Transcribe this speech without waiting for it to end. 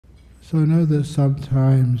So I know that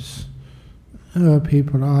sometimes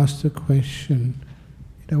people ask the question,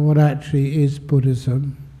 what actually is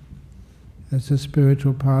Buddhism as a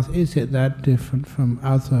spiritual path? Is it that different from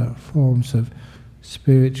other forms of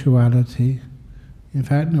spirituality? In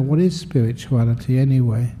fact, what is spirituality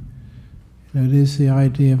anyway? It is the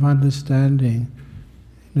idea of understanding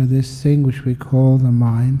this thing which we call the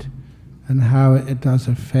mind, and how it does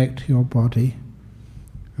affect your body,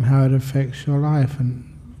 and how it affects your life and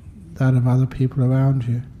that of other people around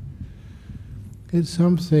you. It's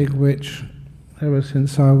something which, ever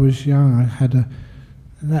since I was young, I had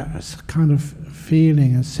that kind of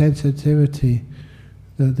feeling and sensitivity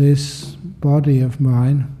that this body of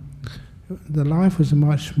mine, the life was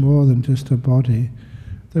much more than just a body.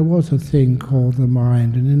 There was a thing called the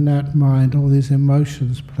mind, and in that mind all these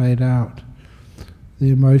emotions played out. The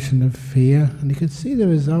emotion of fear, and you could see the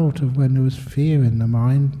result of when there was fear in the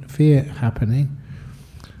mind, fear happening.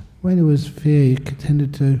 When there was fear, you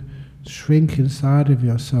tended to shrink inside of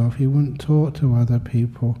yourself. You wouldn't talk to other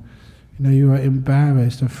people. You were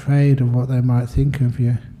embarrassed, afraid of what they might think of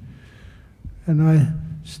you. And I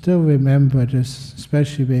still remember, just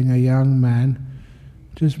especially being a young man,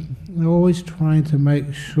 just always trying to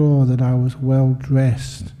make sure that I was well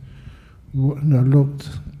dressed,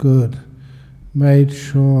 looked good, made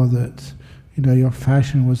sure that your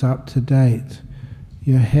fashion was up to date,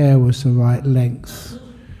 your hair was the right length,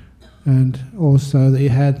 and also that you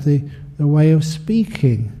had the way of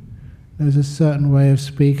speaking. There's a certain way of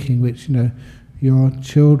speaking which your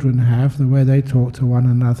children have, the way they talk to one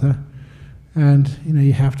another, and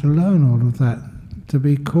you have to learn all of that to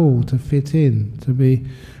be cool, to fit in, to be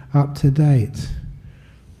up to date.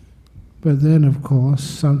 But then, of course,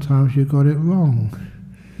 sometimes you got it wrong.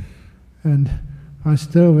 And I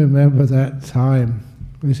still remember that time.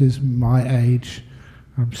 This is my age.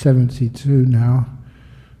 I'm 72 now,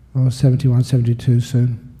 or 71, 72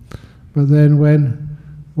 soon. But then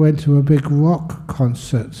went to a big rock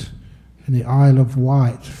concert in the Isle of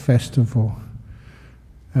Wight festival.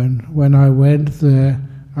 And when I went there,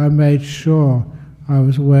 I made sure I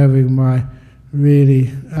was wearing my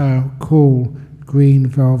really cool green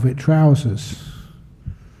velvet trousers.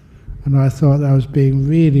 And I thought that was being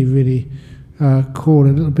really, really cool,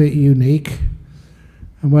 a little bit unique.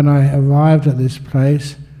 And when I arrived at this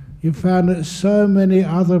place, you found that so many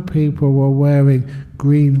other people were wearing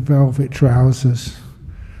green velvet trousers.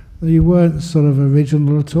 You weren't sort of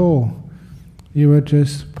original at all. You were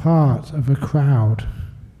just part of a crowd.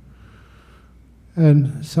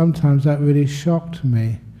 And sometimes that really shocked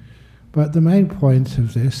me. But the main point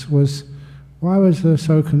of this was, why was I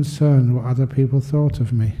so concerned what other people thought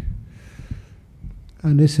of me?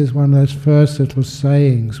 And this is one of those first little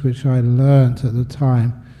sayings which I learnt at the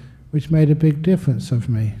time, which made a big difference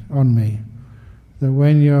on me. That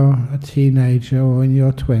when you're a teenager or in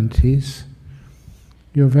your 20s,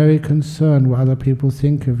 you're very concerned what other people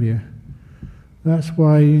think of you. That's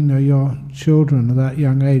why, your children at that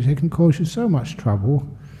young age, they can cause you so much trouble.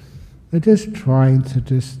 They're just trying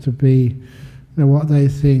to be, what they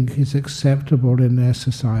think is acceptable in their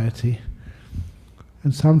society.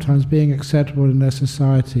 And sometimes being acceptable in their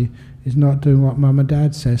society is not doing what mum and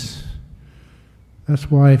dad says. That's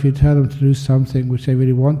why if you tell them to do something which they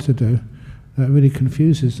really want to do, that really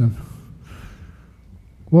confuses them.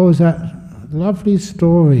 What was that lovely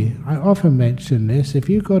story? I often mention this. If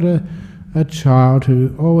you've got a child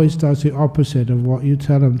who always does the opposite of what you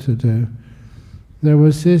tell them to do. There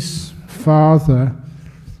was this father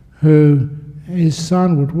who, his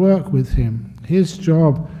son would work with him. His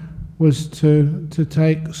job was to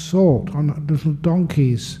take salt on little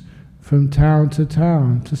donkeys from town to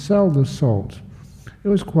town to sell the salt. It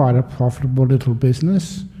was quite a profitable little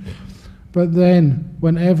business. But then,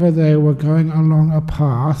 whenever they were going along a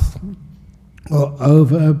path or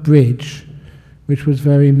over a bridge, which was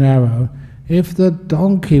very narrow, if the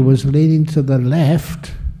donkey was leaning to the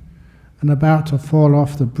left and about to fall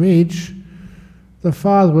off the bridge, the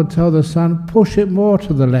father would tell the son, push it more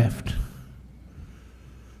to the left.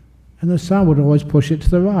 And the son would always push it to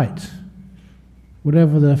the right.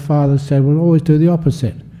 Whatever the father said would always do the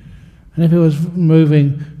opposite. And if it was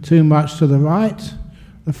moving too much to the right,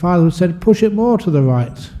 the father would say, push it more to the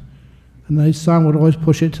right. And the son would always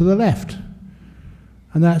push it to the left.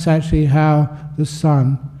 And that's actually how the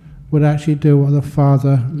son would actually do what the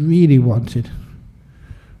father really wanted.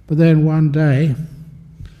 But then one day,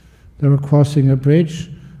 they were crossing a bridge,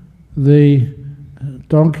 the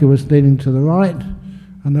donkey was leaning to the right,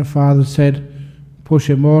 and the father said, push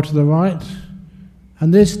it more to the right.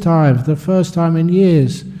 And this time, for the first time in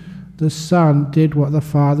years, the son did what the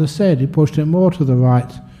father said. He pushed it more to the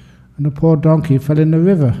right, and the poor donkey fell in the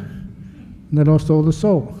river. and they lost all the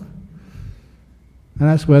salt. And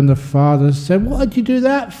that's when the father said, "What did you do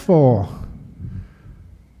that for?"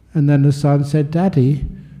 And then the son said, "Daddy,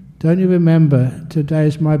 don't you remember today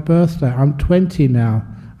is my birthday? I'm 20 now.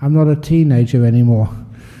 I'm not a teenager anymore."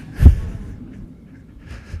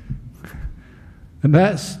 And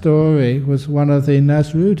that story was one of the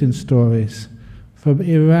Nasruddin stories from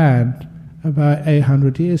Iran about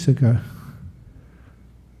 800 years ago.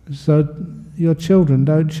 So your children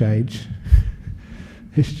don't change.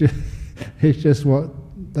 It's just what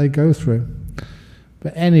they go through.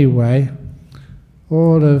 But anyway,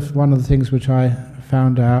 one of the things which I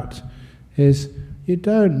found out is you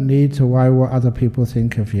don't need to worry what other people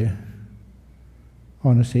think of you.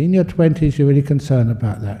 Honestly, in your 20s you're really concerned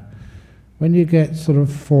about that. When you get sort of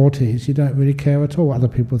 40s, you don't really care at all what other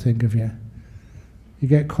people think of you. You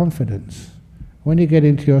get confidence. When you get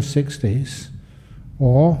into your 60s,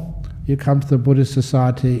 or you come to the Buddhist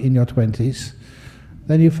society in your 20s,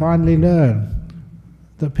 then you finally learn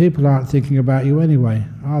that people aren't thinking about you anyway,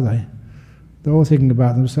 are they? They're all thinking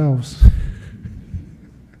about themselves.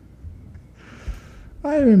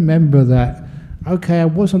 I remember that. Okay, I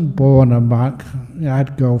wasn't born a monk. I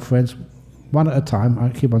had girlfriends, one at a time. I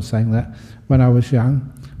keep on saying that, when I was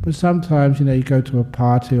young. But sometimes, you go to a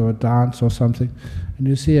party or a dance or something, and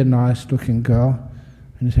you see a nice-looking girl,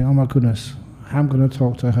 and you think, "Oh my goodness, how am I going to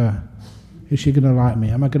talk to her? Is she going to like me?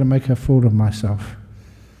 Am I going to make a fool of myself?"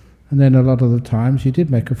 And then a lot of the times you did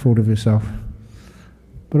make a fool of yourself.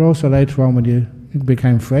 But also later on when you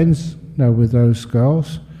became friends with those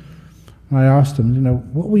girls, I asked them,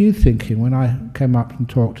 "What were you thinking when I came up and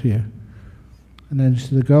talked to you?" And then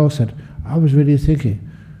the girl said, "I was really thinking,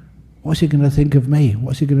 what's he going to think of me?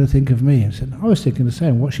 What's he going to think of me?" I said, "I was thinking the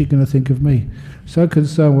same, what's she going to think of me?" So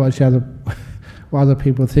concerned what other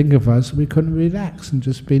people think of us, we couldn't relax and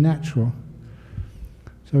just be natural.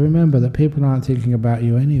 So remember that people aren't thinking about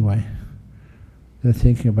you anyway. They're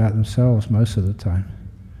thinking about themselves most of the time.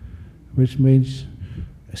 Which means,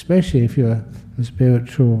 especially if you're a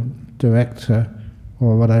spiritual director,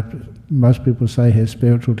 or what most people say here,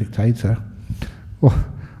 spiritual dictator,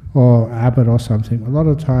 or abbot or something, a lot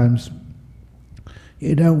of times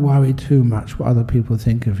you don't worry too much what other people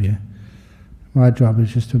think of you. My job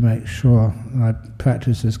is just to make sure I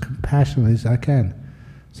practice as compassionately as I can.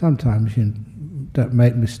 Sometimes you don't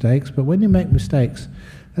make mistakes, but when you make mistakes,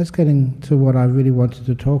 that's getting to what I really wanted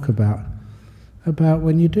to talk about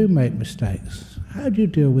when you do make mistakes. How do you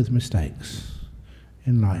deal with mistakes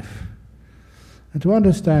in life? And to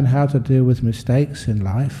understand how to deal with mistakes in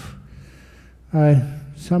life,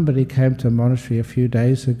 somebody came to a monastery a few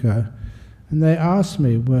days ago, and they asked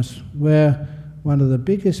me where one of the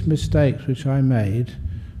biggest mistakes which I made,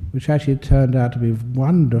 which actually turned out to be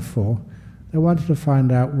wonderful, they wanted to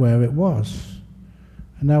find out where it was.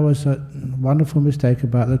 And that was a wonderful mistake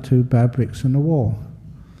about the 2 bad bricks in the wall.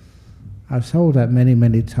 I've told that many,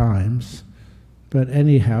 many times, but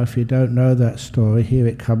anyhow, if you don't know that story, here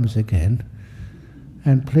it comes again.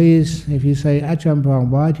 And please, if you say, "Ajahn Brahm,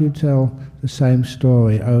 why do you tell the same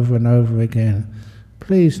story over and over again?"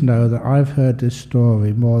 Please know that I've heard this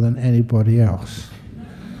story more than anybody else.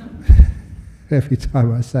 Every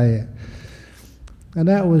time I say it. And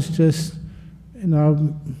that was just,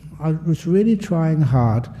 I was really trying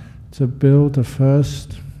hard to build the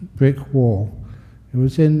first brick wall. It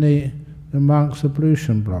was in the monks'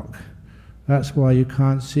 ablution block. That's why you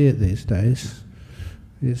can't see it these days.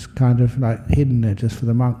 It's kind of like hidden there just for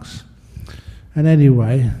the monks. And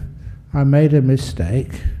anyway, I made a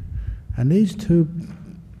mistake, and these 2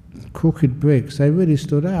 crooked bricks, they really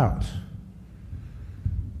stood out.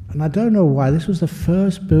 And I don't know why. This was the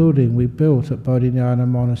first building we built at Bodhinyana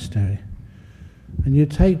Monastery. And you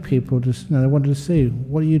take people to, they wanted to see,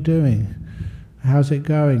 what are you doing? How's it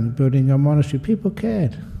going, building a monastery? People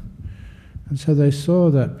cared. And so they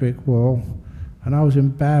saw that brick wall, and I was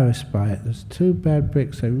embarrassed by it. There's 2 bad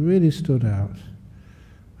bricks, they really stood out.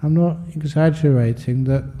 I'm not exaggerating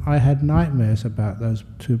that I had nightmares about those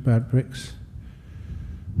 2 bad bricks.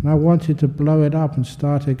 And I wanted to blow it up and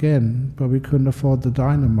start again, but we couldn't afford the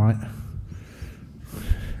dynamite.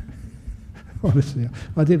 Honestly,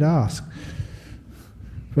 I did ask.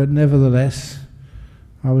 But nevertheless,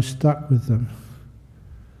 I was stuck with them.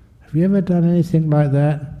 Have you ever done anything like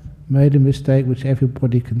that? Made a mistake which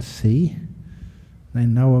everybody can see? They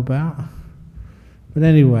know about? But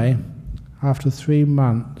anyway, after 3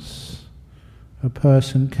 months, a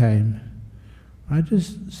person came. I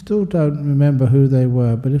just still don't remember who they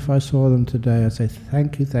were, but if I saw them today, I'd say,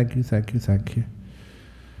 "Thank you, thank you, thank you, thank you."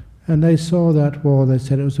 And they saw that wall, they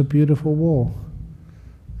said it was a beautiful wall.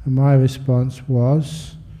 And my response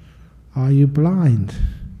was, "Are you blind?"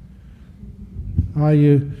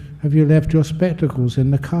 Have you left your spectacles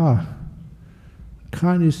in the car?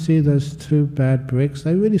 Can't you see those two bad bricks?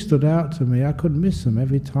 They really stood out to me. I couldn't miss them.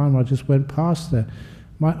 Every time I just went past there,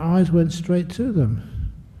 my eyes went straight to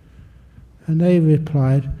them. And they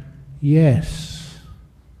replied, yes,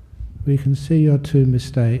 we can see your two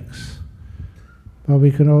mistakes, but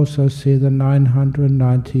we can also see the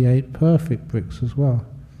 998 perfect bricks as well.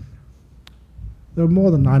 There are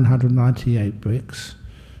more than 998 bricks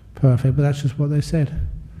perfect, but that's just what they said.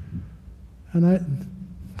 And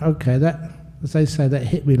as they say, that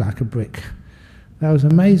hit me like a brick. That was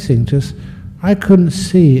amazing. I couldn't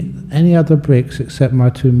see any other bricks except my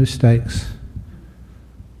two mistakes.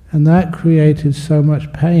 And that created so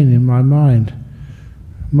much pain in my mind.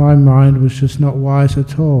 My mind was just not wise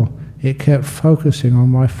at all. It kept focusing on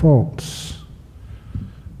my faults.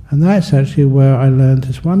 And that's actually where I learned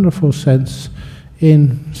this wonderful sense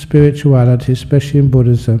in spirituality, especially in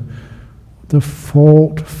Buddhism, the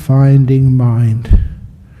fault-finding mind.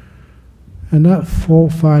 And that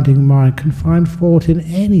fault-finding mind can find fault in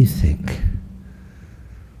anything.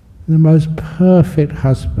 The most perfect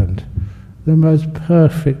husband, the most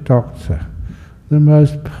perfect doctor, the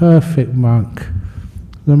most perfect monk,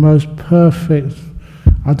 the most perfect,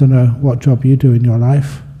 I don't know what job you do in your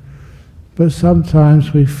life, but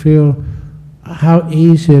sometimes we feel how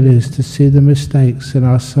easy it is to see the mistakes in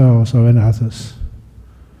ourselves or in others.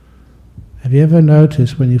 Have you ever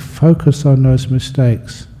noticed when you focus on those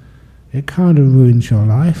mistakes, it kind of ruins your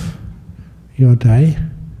life, your day?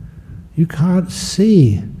 You can't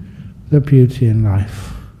see the beauty in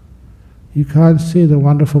life. You can't see the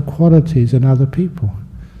wonderful qualities in other people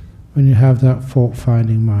when you have that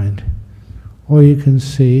fault-finding mind. All you can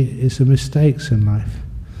see is the mistakes in life.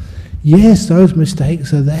 Yes, those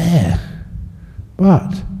mistakes are there,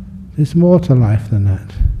 but there's more to life than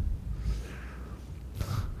that.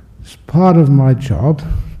 It's part of my job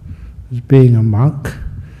as being a monk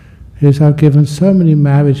is I've given so many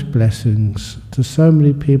marriage blessings to so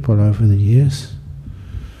many people over the years.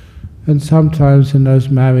 And sometimes in those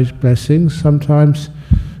marriage blessings, sometimes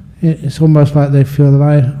it's almost like they feel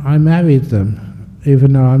that I married them,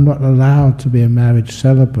 even though I'm not allowed to be a marriage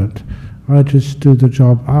celebrant. I just do the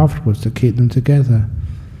job afterwards to keep them together.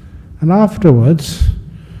 And afterwards,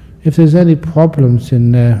 if there's any problems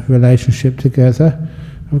in their relationship together,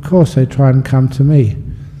 of course they try and come to me.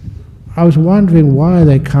 I was wondering why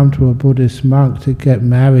they come to a Buddhist monk to get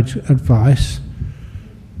marriage advice,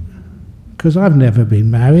 because I've never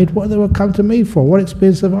been married. What they would come to me for? What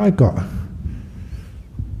experience have I got?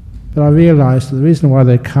 But I realized that the reason why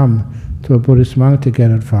they come to a Buddhist monk to get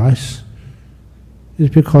advice is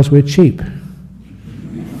because we're cheap.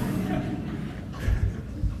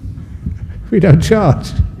 We don't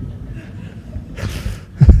charge.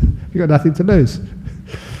 You've got nothing to lose.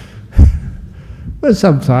 But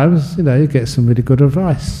sometimes, you get some really good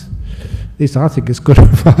advice. At least I think it's good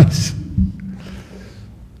advice.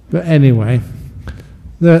 But anyway,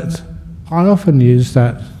 that I often use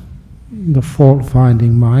that, the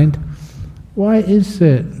fault-finding mind. Why is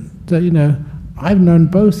it that, I've known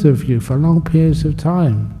both of you for long periods of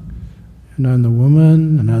time. I've known the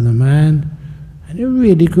woman, I've known the man, and you're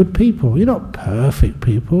really good people. You're not perfect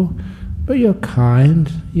people, but you're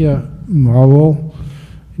kind, you're moral,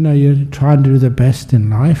 you're trying to do the best in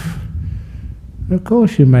life. And of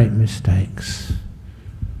course you make mistakes.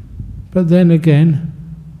 But then again,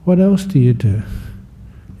 what else do you do?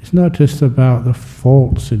 It's not just about the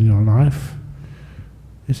faults in your life.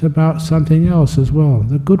 It's about something else as well,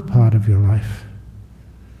 the good part of your life.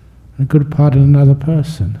 A good part in another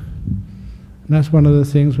person. And that's one of the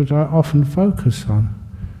things which I often focus on.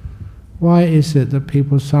 Why is it that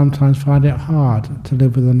people sometimes find it hard to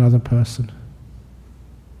live with another person?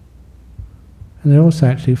 And they also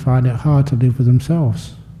actually find it hard to live with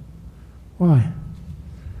themselves. Why?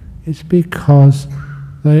 It's because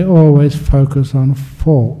they always focus on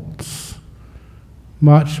faults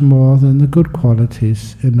much more than the good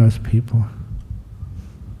qualities in those people.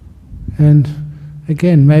 And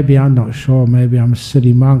again, maybe I'm not sure, maybe I'm a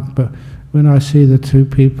silly monk, but when I see the two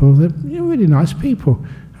people, they're really nice people.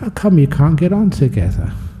 How come you can't get on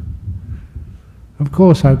together? Of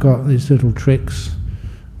course, I've got these little tricks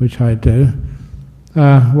which I do.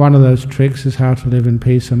 One of those tricks is how to live in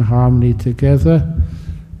peace and harmony together,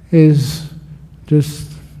 is just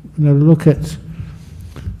look at,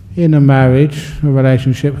 in a marriage, a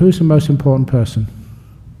relationship, who's the most important person?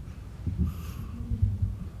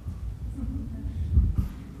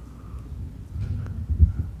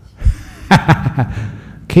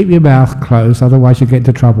 Keep your mouth closed, otherwise you get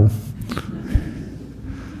into trouble.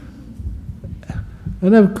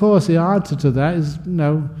 And of course the answer to that is,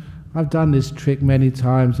 I've done this trick many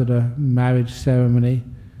times at a marriage ceremony.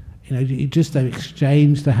 You know, you just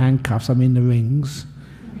exchange the handcuffs, I mean the rings.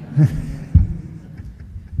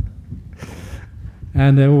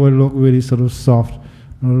 And they all look really sort of soft.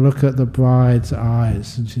 And I look at the bride's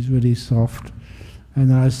eyes, and she's really soft.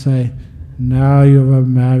 And I say, now you're a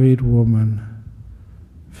married woman.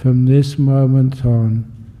 From this moment on,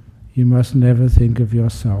 you must never think of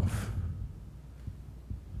yourself.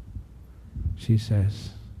 She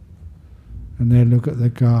says. And then look at the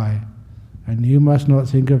guy, and you must not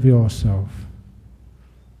think of yourself.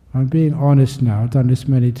 I'm being honest now, I've done this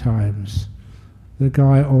many times. The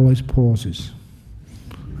guy always pauses.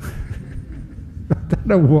 I don't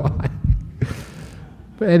know why.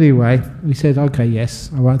 But anyway, he says, okay,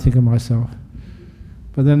 yes, I won't think of myself.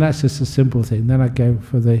 But then that's just a simple thing. Then I go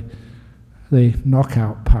for the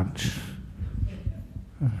knockout punch.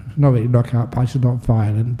 Not really knockout punch, it's not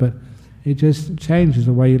violent, but it just changes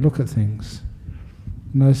the way you look at things.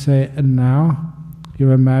 And I say, and now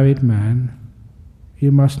you're a married man,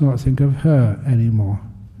 you must not think of her anymore,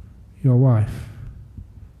 your wife.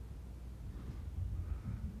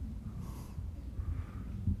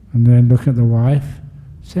 And then look at the wife,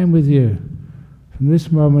 same with you. From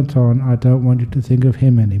this moment on, I don't want you to think of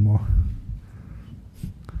him anymore.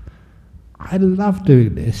 I love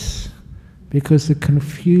doing this because the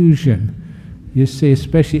confusion you see,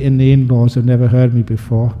 especially in the in-laws who've never heard me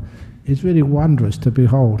before, is really wondrous to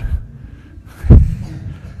behold.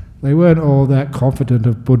 They weren't all that confident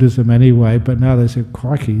of Buddhism anyway, but now they say,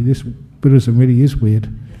 crikey, this Buddhism really is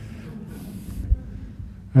weird.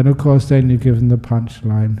 And of course then you give them the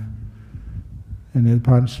punchline. And the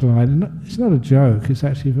punchline, it's not a joke, it's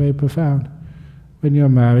actually very profound. When you're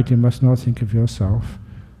married, you must not think of yourself,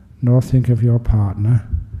 nor think of your partner,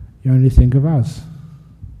 you only think of us.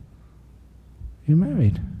 You're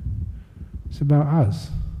married. It's about us.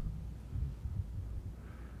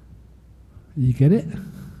 You get it?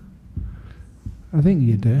 I think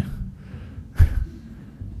you do.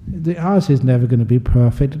 Ours is never going to be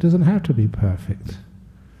perfect. It doesn't have to be perfect.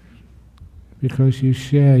 Because you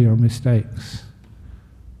share your mistakes.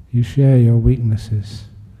 You share your weaknesses.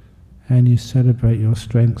 And you celebrate your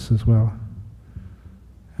strengths as well.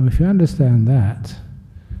 And if you understand that,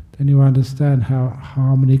 then you understand how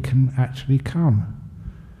harmony can actually come.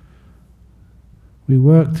 We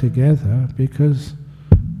work together because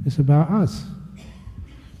it's about us.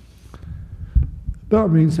 That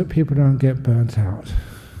means that people don't get burnt out,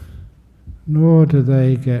 nor do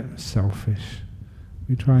they get selfish.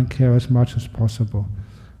 We try and care as much as possible.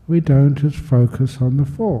 We don't just focus on the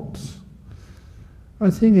faults. I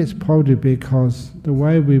think it's probably because the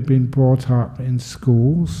way we've been brought up in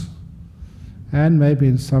schools, and maybe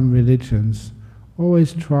in some religions,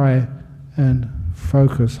 always try and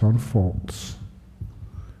focus on faults.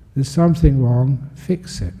 There's something wrong,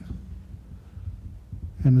 fix it.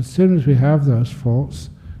 And as soon as we have those faults,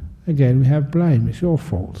 again we have blame, it's your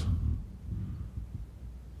fault.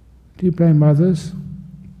 Do you blame others?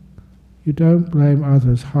 You don't blame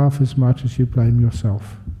others half as much as you blame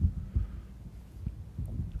yourself.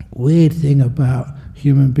 Weird thing about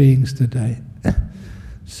human beings today.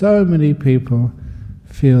 So many people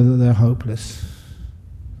feel that they're hopeless.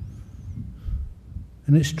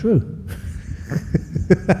 And it's true.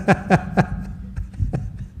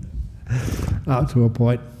 Up to a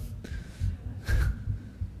point.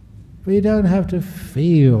 But you don't have to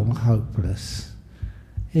feel hopeless.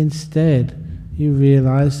 Instead, you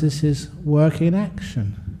realize this is work in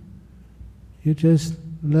action. You're just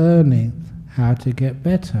learning how to get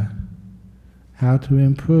better, how to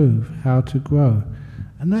improve, how to grow.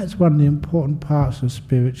 And that's one of the important parts of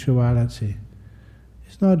spirituality.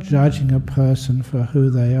 It's not judging a person for who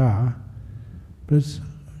they are, but it's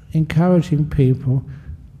encouraging people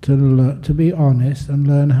to be honest and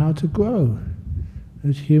learn how to grow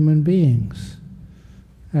as human beings,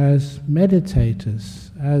 as meditators,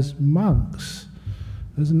 as monks,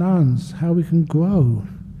 as nuns, how we can grow.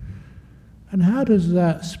 And how does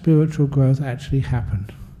that spiritual growth actually happen?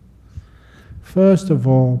 First of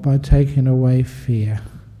all, by taking away fear.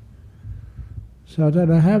 So I don't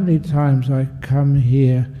know how many times I come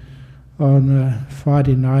here on a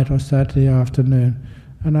Friday night or Saturday afternoon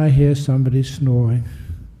and I hear somebody snoring.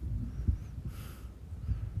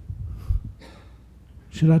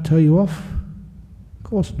 Should I tell you off? Of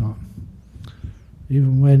course not.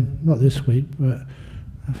 Even when, not this week, but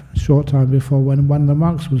a short time before, when one of the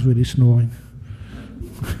monks was really snoring.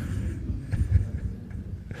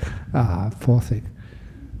 Poor thing.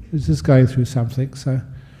 He's just going through something, so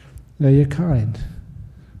you're kind.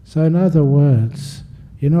 So in other words,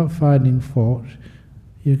 you're not finding fault,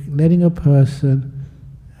 you're letting a person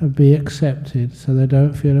be accepted so they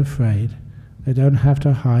don't feel afraid. They don't have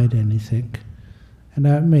to hide anything. And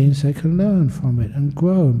that means they can learn from it and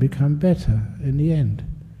grow and become better in the end.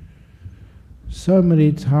 So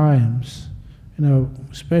many times,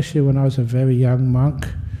 especially when I was a very young monk,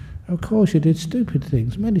 of course you did stupid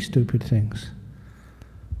things, many stupid things.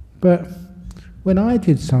 But when I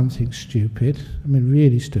did something stupid,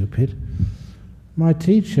 really stupid, my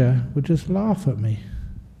teacher would just laugh at me.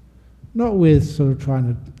 Not with sort of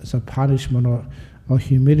trying to, as a punishment or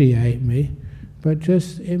humiliate me, but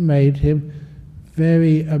just it made him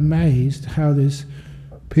very amazed how these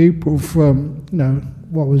people from,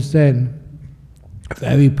 what was then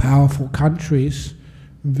very powerful countries,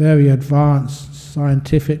 very advanced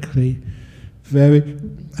scientifically, very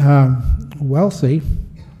wealthy,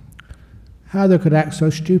 how they could act so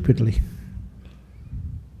stupidly.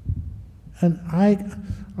 And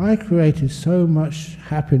I created so much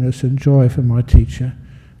happiness and joy for my teacher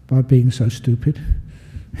by being so stupid.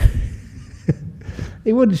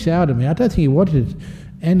 He wouldn't shout at me. I don't think he wanted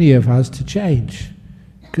any of us to change,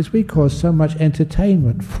 because we caused so much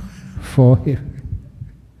entertainment for him.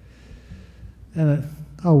 And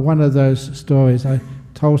one of those stories, I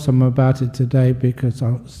told someone about it today because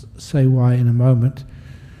I'll say why in a moment.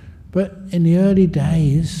 But in the early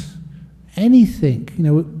days, anything,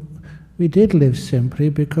 we did live simply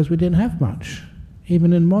because we didn't have much,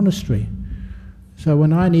 even in monastery. So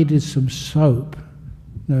when I needed some soap,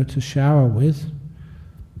 to shower with,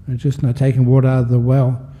 just taking water out of the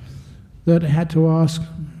well, that I had to ask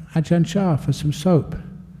Ajahn Chah for some soap.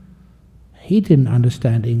 He didn't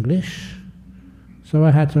understand English, so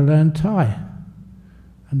I had to learn Thai.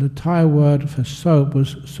 And the Thai word for soap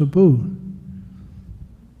was sabu.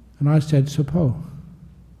 And I said sapo.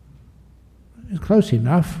 It's close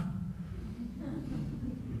enough.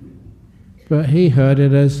 But he heard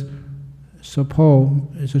it as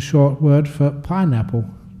sapo is a short word for pineapple.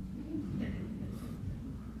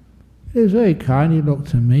 He was very kind. He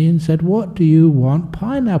looked at me and said, "What do you want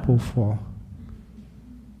pineapple for?"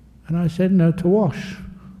 And I said, "No, to wash.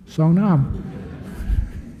 Songnam."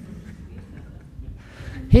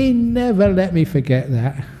 He never let me forget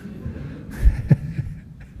that.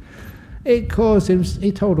 It caused him,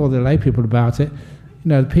 he told all the lay people about it.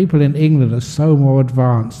 People in England are so more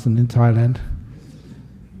advanced than in Thailand.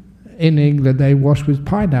 In England they wash with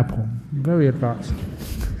pineapple, very advanced.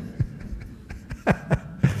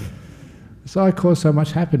 So I caused so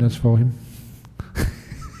much happiness for him.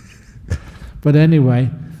 But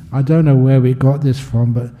anyway, I don't know where we got this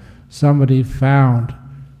from, but somebody found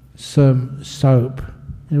some soap.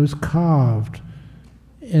 It was carved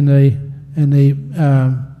in the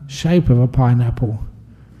shape of a pineapple.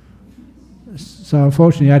 So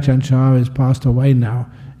unfortunately Ajahn Chah has passed away now.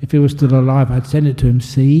 If he was still alive, I'd send it to him.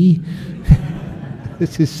 See?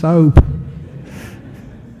 This is soap.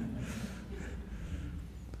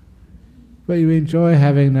 But you enjoy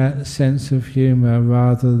having that sense of humour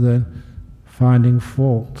rather than finding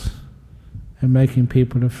fault and making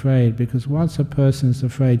people afraid, because once a person is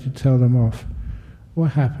afraid, you tell them off.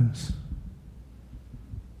 What happens?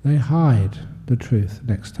 They hide the truth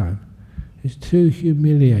next time. It's too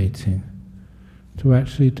humiliating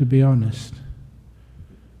to be honest.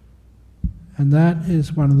 And that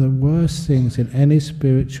is one of the worst things in any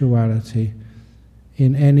spirituality,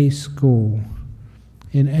 in any school,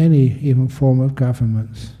 in any even form of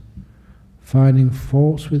government. Finding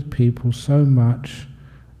faults with people so much,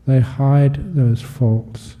 they hide those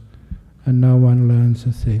faults and no one learns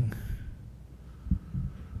a thing.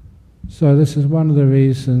 So this is one of the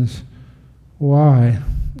reasons why,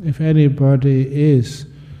 if anybody is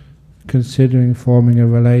considering forming a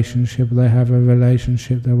relationship, they have a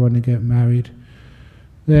relationship, they want to get married,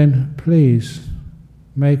 then please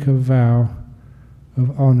make a vow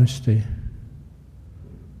of honesty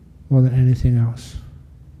more than anything else.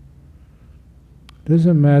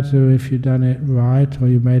 Doesn't matter if you've done it right or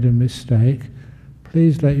you made a mistake,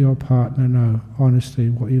 please let your partner know honestly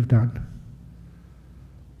what you've done.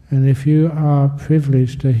 And if you are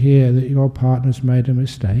privileged to hear that your partner's made a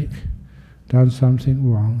mistake, done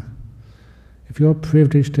something wrong, if you're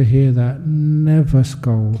privileged to hear that, never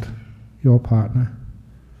scold your partner.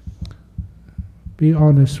 Be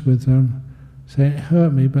honest with them. Say, it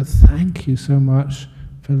hurt me, but thank you so much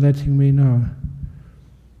for letting me know.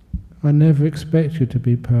 I never expect you to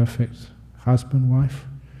be perfect, husband, wife,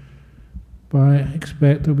 but I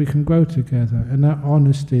expect that we can grow together. And that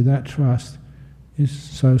honesty, that trust, is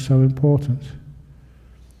so, so important.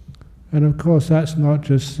 And of course, that's not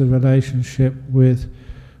just the relationship with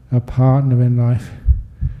a partner in life.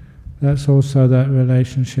 That's also that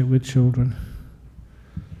relationship with children.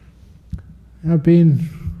 I've been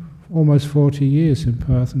almost 40 years in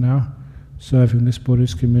Perth now, serving this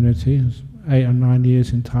Buddhist community. 8 or 9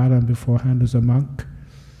 years in Thailand beforehand as a monk.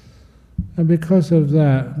 And because of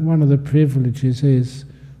that, one of the privileges is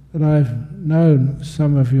that I've known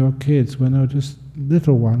some of your kids when they were just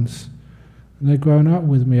little ones, and they've grown up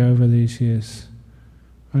with me over these years.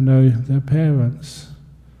 I know their parents,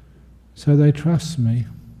 so they trust me.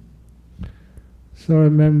 So I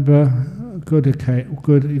remember a good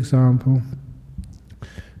example.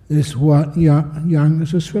 This young,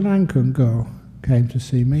 it's a Sri Lankan girl, came to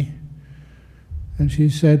see me. And she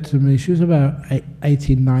said to me, she was about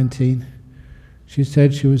 18, 19, she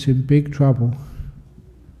said she was in big trouble.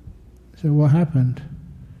 I said, what happened?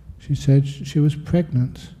 She said she was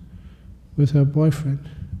pregnant with her boyfriend.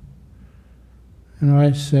 And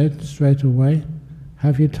I said straight away,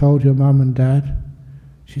 have you told your mum and dad?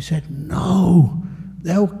 She said, no,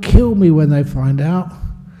 they'll kill me when they find out.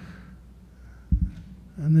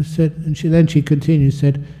 And I said, and she continued,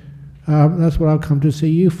 said, that's what I've come to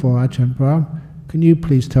see you for, Ajahn Brahm. Can you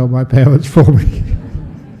please tell my parents for me?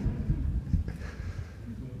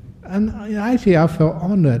 And actually I felt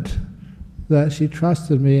honoured that she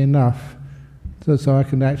trusted me enough so I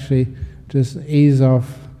can actually just ease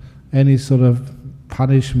off any sort of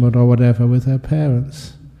punishment or whatever with her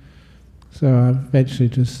parents. So I eventually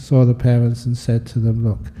just saw the parents and said to them,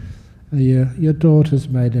 look, your daughter's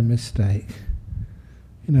made a mistake.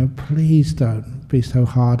 You know, please don't be so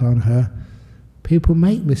hard on her. People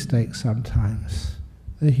make mistakes sometimes.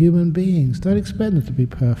 They're human beings. Don't expect them to be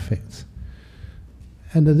perfect.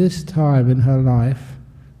 And at this time in her life,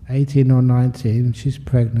 18 or 19, and she's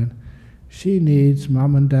pregnant, she needs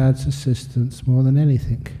mum and dad's assistance more than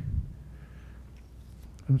anything.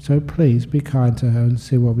 And so please be kind to her and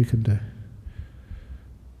see what we can do.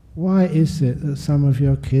 Why is it that some of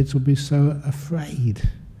your kids will be so afraid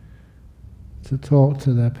to talk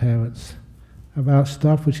to their parents about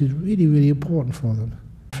stuff which is really, really important for them?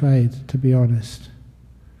 Afraid to be honest.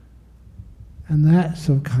 And that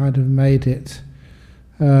sort of kind of made it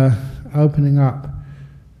opening up.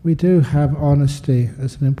 We do have honesty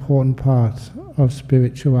as an important part of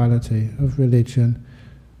spirituality, of religion,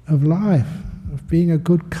 of life, of being a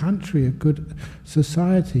good country, a good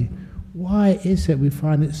society. Why is it we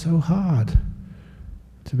find it so hard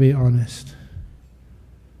to be honest?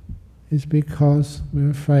 It's because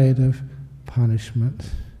we're afraid of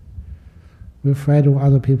punishment. We're afraid of what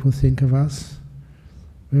other people think of us.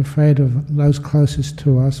 We're afraid of those closest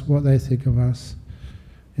to us, what they think of us.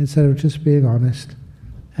 Instead of just being honest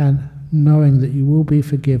and knowing that you will be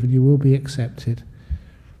forgiven, you will be accepted,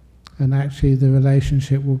 and actually the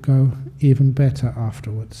relationship will go even better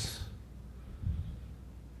afterwards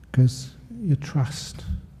because you trust.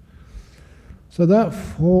 So that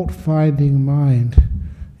fault-finding mind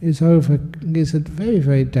is a very,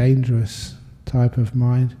 very dangerous type of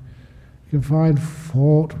mind. You can find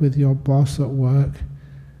fault with your boss at work.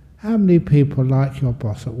 How many people like your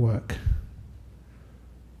boss at work?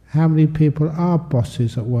 How many people are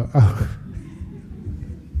bosses at work? Oh.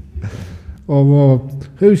 Aurora.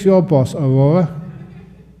 Who's your boss, Aurora?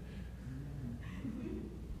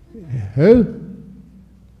 Who?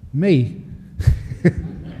 Me.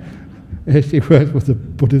 She works with the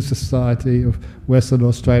Buddhist Society of Western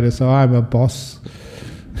Australia, so I'm a boss.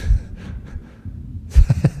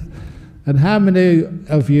 And how many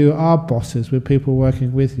of you are bosses with people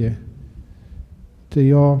working with you? Do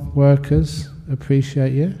your workers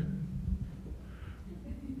appreciate you?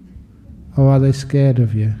 Or are they scared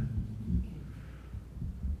of you?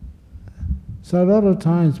 So a lot of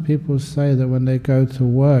times people say that when they go to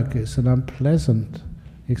work it's an unpleasant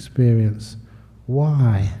experience.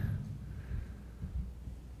 Why?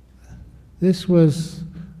 I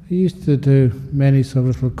used to do many sort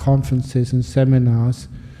of little conferences and seminars,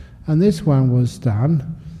 and this seminar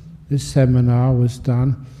was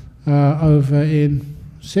done over in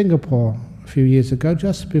Singapore a few years ago,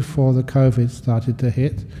 just before the COVID started to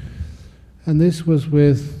hit. And this was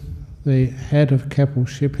with the head of Keppel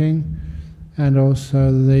Shipping and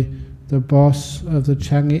also the boss of the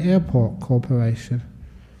Changi Airport Corporation.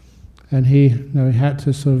 And he had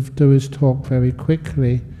to sort of do his talk very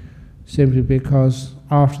quickly, simply because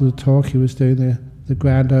after the talk he was doing the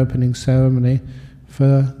grand opening ceremony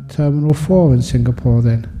for Terminal 4 in Singapore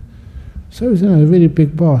then. So he was a really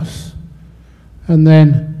big boss. And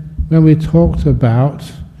then when we talked about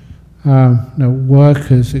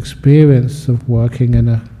workers' experience of working in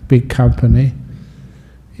a big company,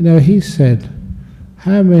 he said,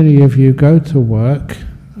 how many of you go to work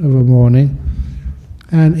of a morning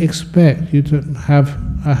and expect you to have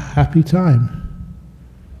a happy time?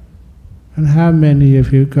 And how many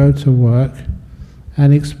of you go to work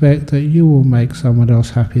and expect that you will make someone else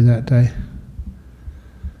happy that day.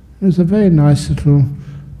 It was a very nice little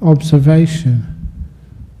observation.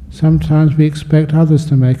 Sometimes we expect others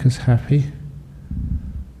to make us happy,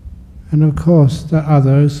 and of course the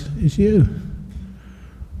others is you.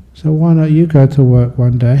 So why not you go to work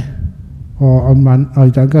one day, or on you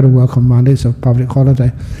don't go to work on Monday, it's a public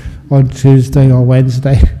holiday, on Tuesday or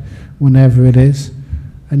Wednesday, whenever it is,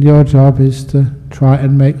 and your job is to try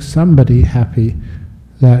and make somebody happy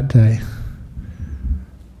that day.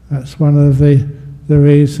 That's one of the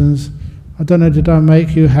reasons. I don't know, did I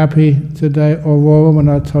make you happy today, Aurora, when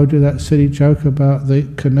I told you that silly joke about the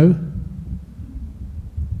canoe?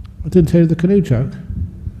 I didn't tell you the canoe joke.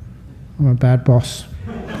 I'm a bad boss.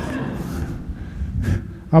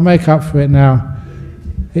 I'll make up for it now.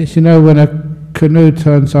 It's, you know, when a canoe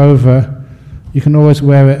turns over, you can always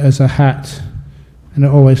wear it as a hat, and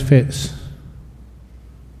it always fits.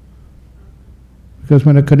 Because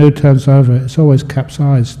when a canoe turns over, it's always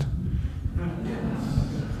capsized.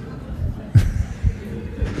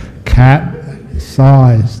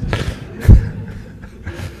 Capsized.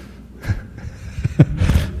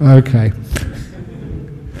 Okay.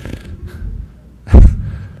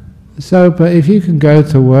 So, but if you can go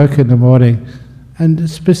to work in the morning, and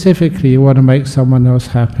specifically you want to make someone else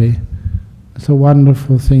happy, it's a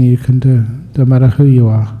wonderful thing you can do, no matter who you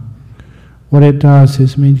are. What it does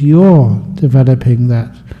is means you're developing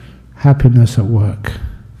that happiness at work,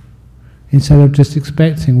 instead of just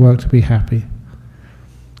expecting work to be happy.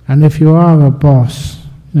 And if you are a boss,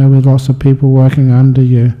 you know, with lots of people working under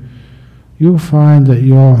you, you'll find that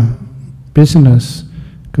your business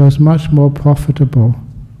goes much more profitable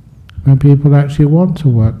when people actually want to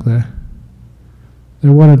work there. They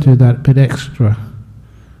want to do that bit extra.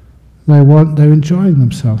 They're enjoying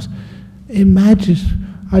themselves. Imagine,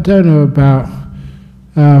 I don't know about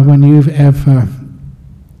when you've ever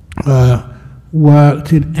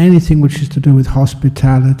worked in anything which is to do with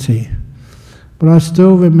hospitality, but I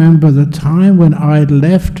still remember the time when I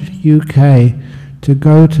left UK to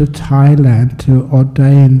go to Thailand to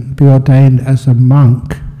be ordained as a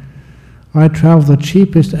monk. I travelled the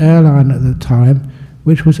cheapest airline at the time,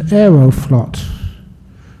 which was Aeroflot,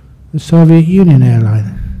 the Soviet Union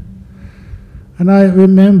airline. And I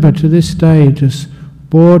remember to this day just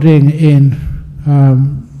boarding in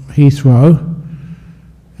Heathrow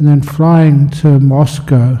and then flying to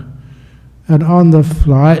Moscow. And on the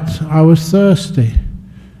flight, I was thirsty.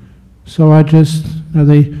 So I just,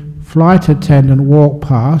 the flight attendant walked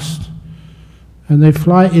past, and the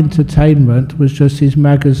flight entertainment was just these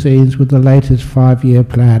magazines with the latest 5-year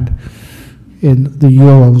plan in the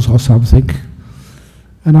Urals or something.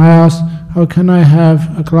 And I asked, oh, can I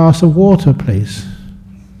have a glass of water, please?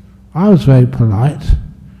 I was very polite.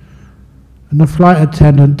 And the flight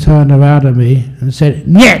attendant turned around at me and said,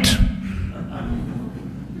 "Niet!"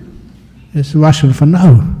 It's Russian for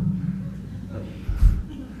no.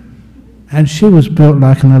 And she was built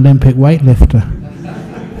like an Olympic weightlifter.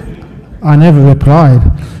 I never replied.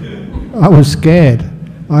 I was scared.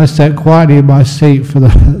 I sat quietly in my seat for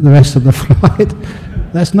the rest of the flight.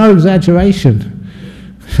 That's no exaggeration.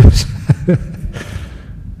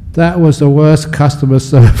 That was the worst customer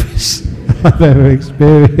service I've ever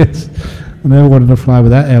experienced. I never wanted to fly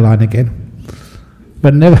with that airline again.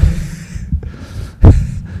 But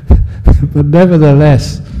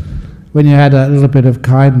nevertheless, when you had a little bit of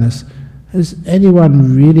kindness, has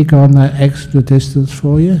anyone really gone that extra distance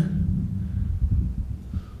for you?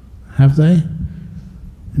 Have they?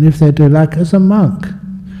 And if they do, like as a monk,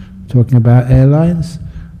 talking about airlines,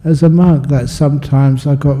 as a monk, that sometimes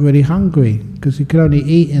I got really hungry, because you can only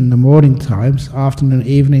eat in the morning times, afternoon,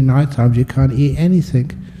 evening, night times, you can't eat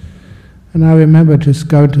anything. And I remember just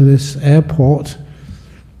going to this airport,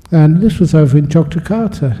 and this was over in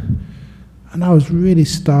Yogyakarta, and I was really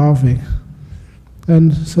starving.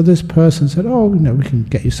 And so this person said, oh, we can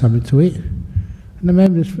get you something to eat. And I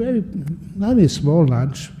remember this only a small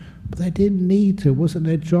lunch, but they didn't need to, it wasn't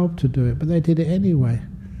their job to do it, but they did it anyway.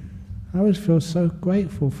 I always feel so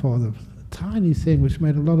grateful for them. A tiny thing which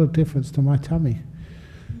made a lot of difference to my tummy.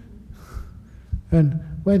 And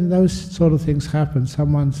when those sort of things happen,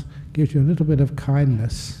 someone gives you a little bit of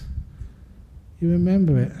kindness, you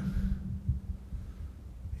remember it.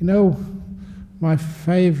 You know, my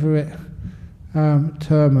favourite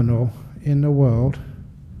terminal in the world,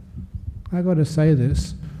 I got to say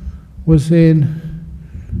this, was in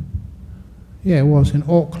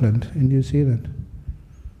Auckland, in New Zealand.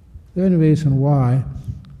 The only reason why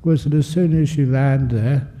was that as soon as you land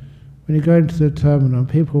there, when you go into the terminal,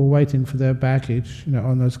 people were waiting for their baggage,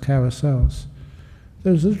 on those carousels.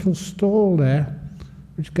 There was a little stall there,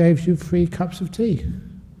 which gave you 3 cups of tea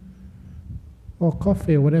or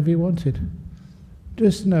coffee or whatever you wanted.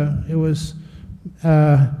 Just know it was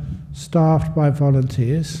staffed by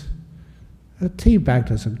volunteers. A tea bag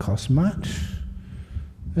doesn't cost much,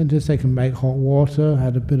 and just they can make hot water,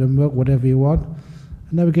 add a bit of milk, whatever you want,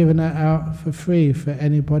 and they were giving that out for free for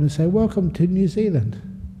anybody to say, welcome to New Zealand.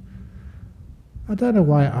 I don't know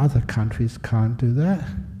why other countries can't do that.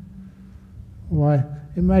 Why?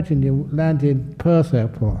 Imagine you land in Perth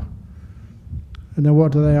airport, and then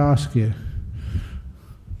what do they ask you?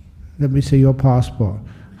 Let me see your passport.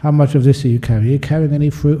 How much of this are you carrying? Are you carrying any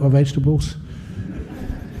fruit or vegetables?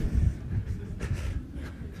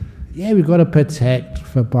 Yeah, we've got to protect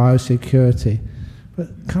for biosecurity, but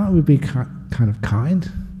can't we be kind of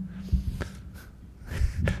kind?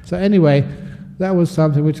 So anyway, that was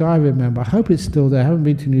something which I remember. I hope it's still there. I haven't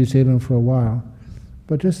been to New Zealand for a while,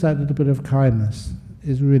 but just that little bit of kindness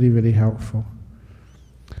is really, really helpful.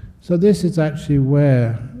 So this is actually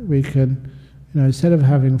where we can, instead of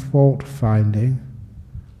having fault finding,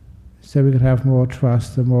 instead we can have more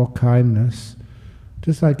trust and more kindness.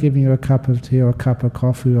 Just like giving you a cup of tea or a cup of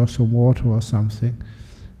coffee or some water or something,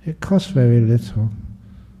 it costs very little,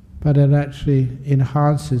 but it actually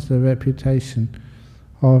enhances the reputation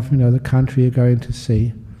of the country you're going to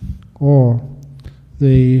see, or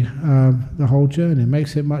the whole journey. It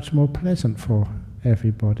makes it much more pleasant for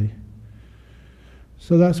everybody.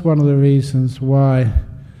 So that's one of the reasons why,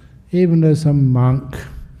 even as a monk,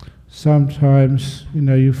 sometimes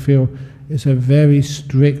you feel it's a very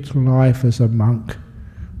strict life as a monk.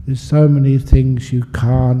 There's so many things you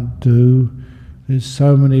can't do. There's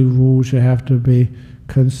so many rules you have to be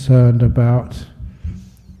concerned about.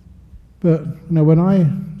 But when I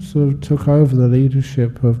sort of took over the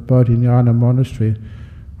leadership of Bodhinyana Monastery,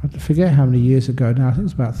 I forget how many years ago now, I think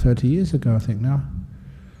it's about 30 years ago, I think now.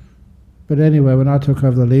 But anyway, when I took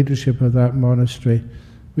over the leadership of that monastery,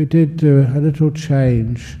 we did do a little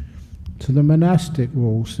change to the monastic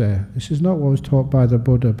rules there. This is not what was taught by the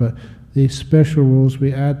Buddha, but the special rules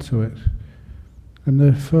we add to it. And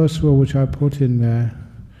the first rule which I put in there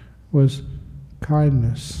was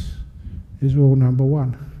kindness is rule number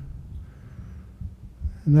 1.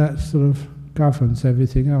 And that sort of governs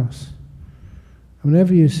everything else.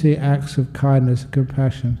 Whenever you see acts of kindness and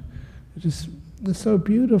compassion, they're so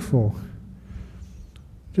beautiful.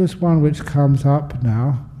 Just one which comes up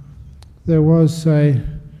now. There was a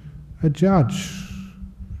judge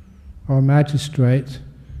or a magistrate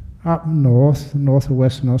up north of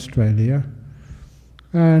Western Australia,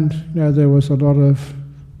 and there was a lot of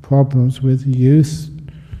problems with youth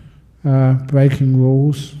breaking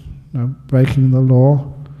rules, breaking the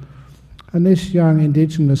law. And this young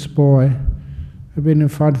indigenous boy had been in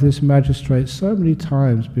front of this magistrate so many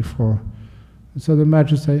times before. And so the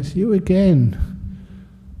magistrate said, "You again.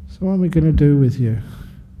 So what are we going to do with you?"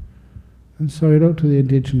 And so he looked at the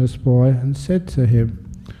indigenous boy and said to him,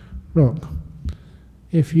 "Look,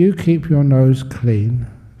 if you keep your nose clean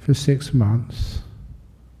for 6 months,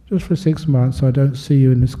 just for 6 months, so I don't see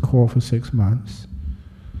you in this court for 6 months,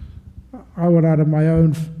 I will, out of my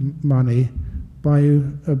own money, buy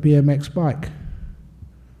you a BMX bike,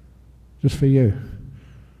 just for you.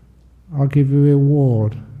 I'll give you a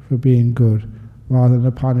reward for being good, rather than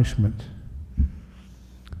a punishment."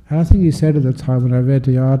 And I think he said at the time when I read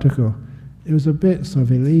the article, it was a bit sort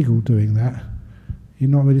of illegal doing that. You're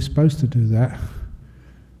not really supposed to do that.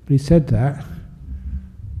 But he said that,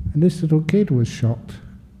 and this little kid was shocked.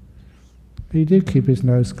 But he did keep his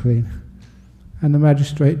nose clean, and the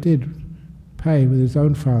magistrate did pay with his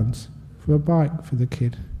own funds for a bike for the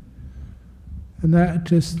kid. And that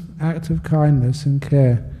just act of kindness and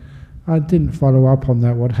care. I didn't follow up on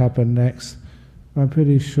that, what happened next. I'm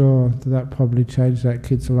pretty sure that probably changed that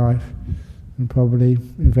kid's life, and probably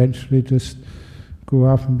eventually just grew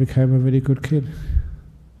up and became a really good kid.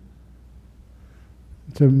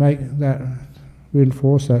 To make that,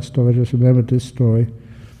 reinforce that story, I just remembered this story.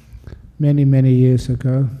 Many, many years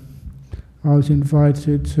ago, I was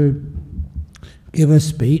invited to give a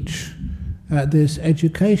speech at this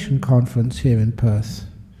education conference here in Perth.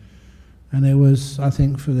 And it was, I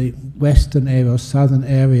think, for the western area or southern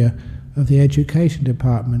area of the education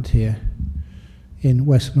department here in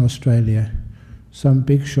Western Australia. Some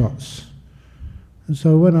big shots. And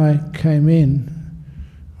so when I came in,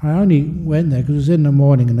 I only went there because it was in the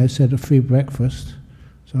morning and they said a free breakfast.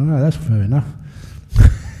 So, oh, that's fair enough.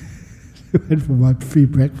 I went for my free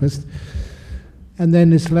breakfast. And then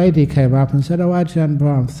this lady came up and said, "Oh, Ajahn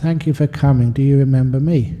Brahm, thank you for coming. Do you remember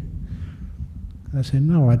me?" And I said,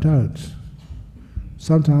 "No, I don't.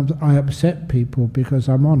 Sometimes I upset people because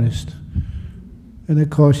I'm honest." And of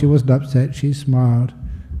course she wasn't upset, she smiled.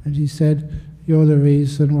 And she said, "You're the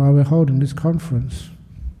reason why we're holding this conference."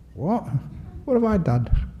 What? What have I done?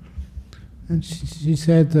 And she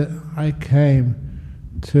said that I came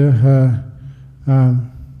to her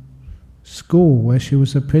school where she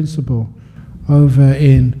was a principal over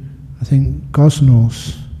in, I think,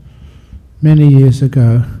 Gosnells, many years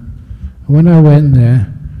ago. When I went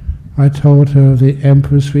there, I told her of the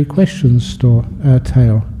Emperor's Three Questions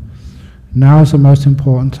tale. Now is the most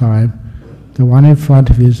important time. The one in front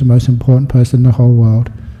of you is the most important person in the whole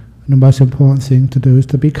world. And the most important thing to do is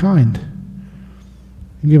to be kind.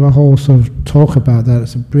 You give a whole sort of talk about that.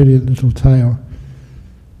 It's a brilliant little tale.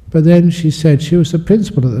 But then she said she was the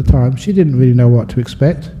principal at the time. She didn't really know what to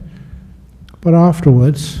expect. But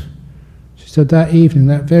afterwards, she said that evening,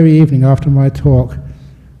 that very evening after my talk,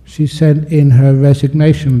 she sent in her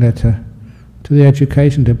resignation letter to the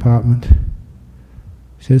education department.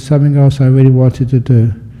 She said, "Something else I really wanted to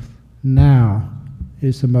do. Now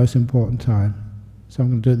is the most important time. So I'm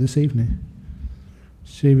going to do it this evening."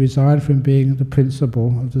 She resigned from being the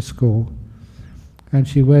principal of the school, and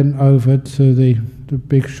she went over to the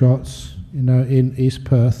big shots, in East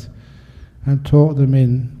Perth, and talked them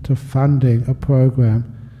into funding a program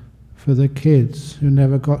for the kids who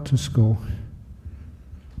never got to school.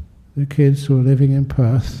 The kids who were living in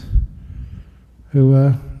Perth, who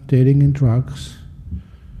were dealing in drugs,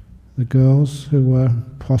 the girls who were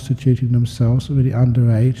prostituting themselves, really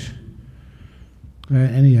underage.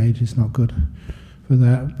 Any age is not good for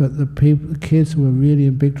that, but the kids who were really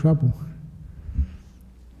in big trouble.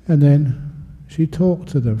 And then she talked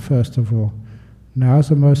to them, first of all. Now's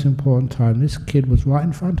the most important time. This kid was right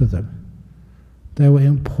in front of them. They were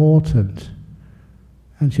important.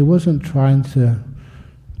 And she wasn't trying to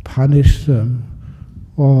punish them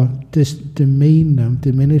or demean them,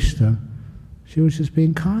 diminish them. She was just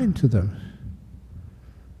being kind to them.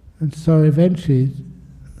 And so eventually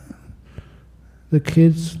the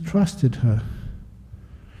kids trusted her.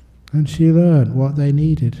 And she learned what they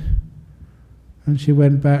needed. And she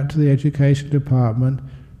went back to the education department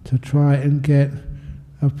to try and get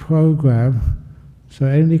a program so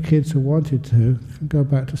any kids who wanted to can go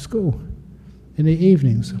back to school in the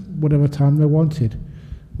evenings, whatever time they wanted,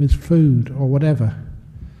 with food or whatever.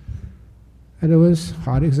 And it was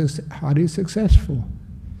highly successful.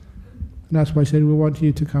 And that's why I said, we want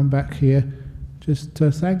you to come back here just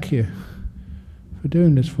to thank you for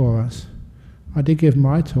doing this for us. I did give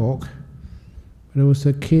my talk, but it was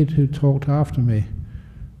the kid who talked after me.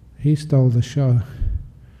 He stole the show.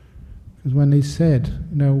 Because when he said,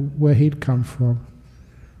 where he'd come from,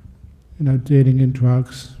 dealing in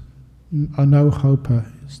drugs, a no-hoper,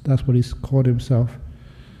 that's what he's called himself.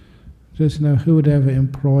 Just, who would ever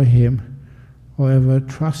employ him or ever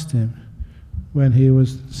trust him when he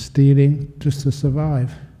was stealing just to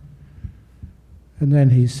survive? And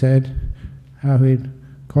then he said how he'd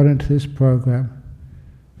got into this program,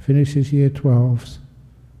 finished his year 12s,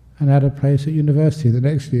 and had a place at university the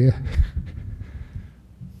next year.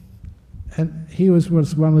 And he was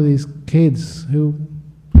one of these kids who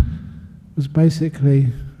was basically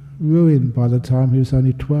ruined by the time he was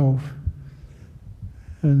only 12.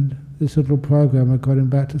 And this little program had got him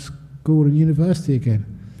back to school and university again.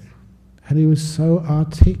 And he was so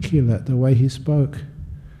articulate the way he spoke.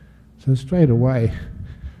 So straight away,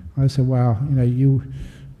 I said, wow, you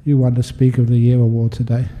won the Speaker of the Year award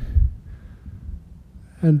today.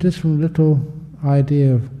 And just from a little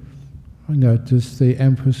idea of, just the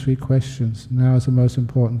Emperor's Three Questions, now is the most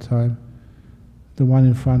important time. The one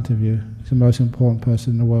in front of you is the most important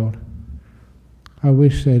person in the world. I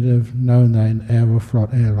wish they'd have known that in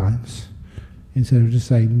Aeroflot Airlines, instead of just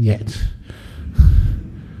saying, "Yet."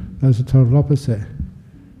 That was the total opposite.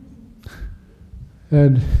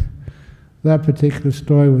 And that particular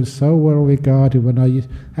story was so well regarded when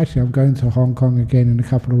actually I'm going to Hong Kong again in a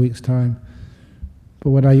couple of weeks' time.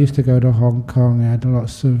 But when I used to go to Hong Kong, I had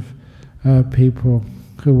lots of people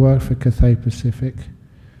who worked for Cathay Pacific.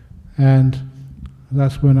 And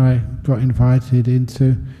that's when I got invited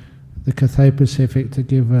into the Cathay Pacific to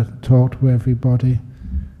give a talk to everybody.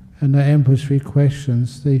 And the Emperor's Three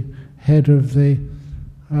Questions, the head of the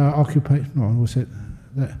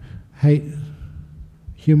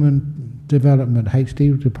Human Development,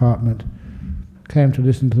 HD department, came to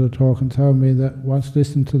listen to the talk and told me that once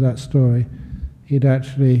listened to that story, he'd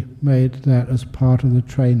actually made that as part of the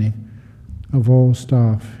training of all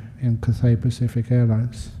staff in Cathay Pacific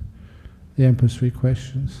Airlines, the Emperor's Three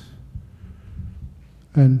Questions.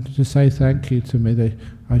 And to say thank you to me,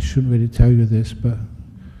 I shouldn't really tell you this, but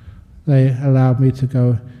they allowed me to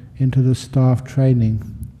go into the staff training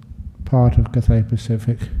part of Cathay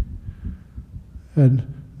Pacific. And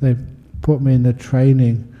they put me in the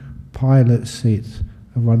training pilot seat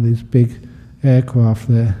of one of these big aircraft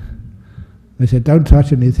there. They said, "Don't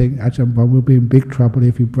touch anything, Ajahn Brahm, we'll be in big trouble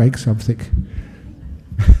if you break something."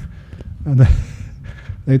 And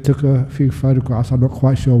they took a few photographs, I'm not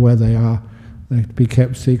quite sure where they are, they're to be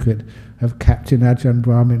kept secret, of Captain Ajahn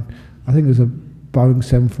Brahm in, I think it was a Boeing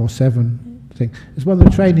 747 thing. It's one of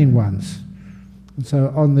the training ones. And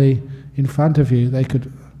so in front of you, they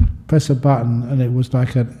could press a button and it was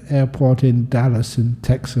like an airport in Dallas in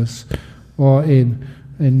Texas or in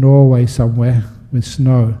Norway somewhere with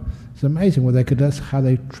snow. It's amazing what they could, that's how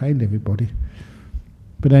they trained everybody.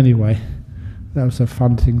 But anyway, that was a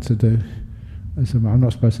fun thing to do. I'm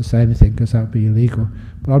not supposed to say anything because that would be illegal.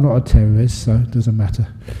 But I'm not a terrorist, so it doesn't matter.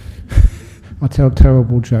 I tell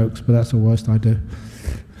terrible jokes, but that's the worst I do.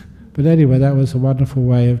 But anyway, that was a wonderful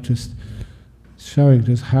way of just showing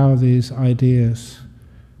just how these ideas,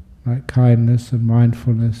 like kindness and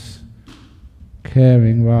mindfulness,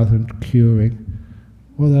 caring rather than curing,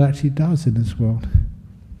 what that actually does in this world.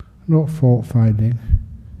 Not fault-finding,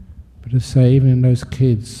 but to say even in those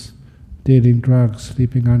kids dealing drugs,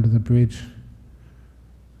 sleeping under the bridge,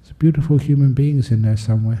 there's beautiful human beings in there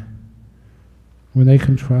somewhere. When they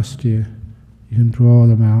can trust you, you can draw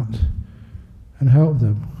them out and help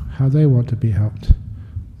them how they want to be helped,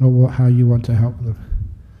 not how you want to help them.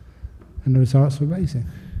 And the results are amazing.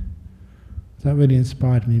 That really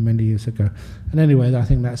inspired me many years ago. And anyway, I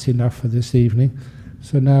think that's enough for this evening.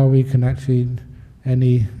 So now we can actually,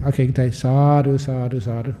 okay, sadhu, sadhu,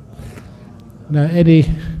 sadhu. Now,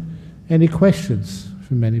 any questions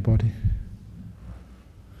from anybody?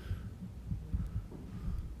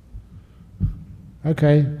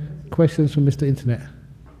 Okay, questions from Mr. Internet.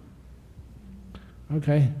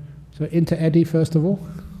 Okay, so into Eddie first of all.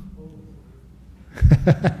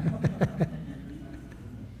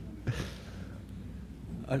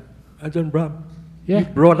 Ajahn Brahm, yeah. You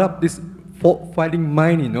brought up this fault-finding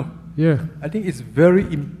mind, you know. Yeah. I think it's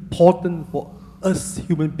very important for us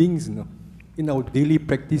human beings, you know, in our daily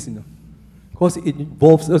practice, you know, because it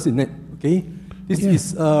involves us in it, okay? This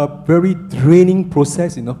is a very draining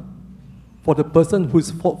process, you know, for the person who's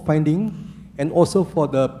fault-finding and also for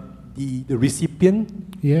the recipient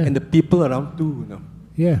and the people around too, you know.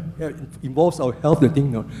 Yeah. It involves our health, the thing,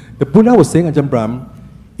 you know. The Buddha was saying, Ajahn Brahm,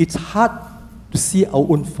 it's hard to see our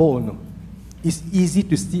own fault, you know. It's easy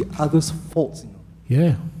to see others' faults, you know.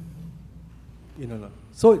 Yeah. You know.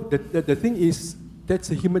 So the thing is, that's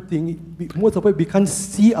a human thing. Most of it we can't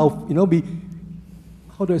see our, you know,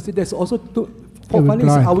 how do I say? There's also fault-finding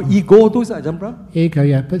is our ego too, Ajahn Brahm. Ego,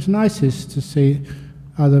 yeah. But it's nicest to see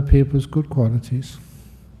other people's good qualities.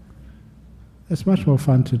 It's much more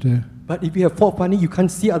fun to do. But if you have fault-finding, you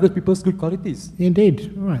can't see other people's good qualities.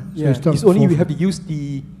 Indeed, right. Yeah. So it's only you have to use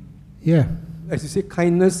the, as you say,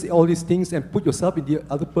 kindness, all these things, and put yourself in the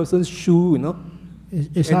other person's shoe, you know.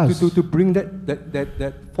 It's and us. to bring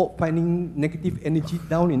that fault-finding negative energy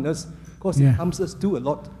down in us, because it harms us too a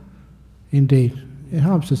lot. Indeed. It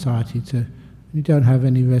harms society too. You don't have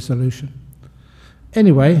any resolution.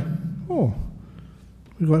 Anyway,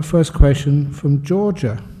 we've got a first question from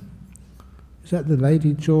Georgia. Is that the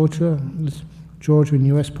lady Georgia? It's Georgia in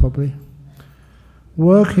US probably.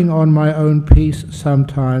 Working on my own peace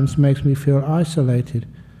sometimes makes me feel isolated,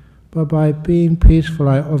 but by being peaceful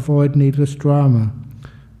I avoid needless drama.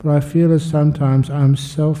 But I feel as sometimes I'm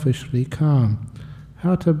selfishly calm.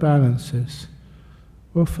 How to balance this?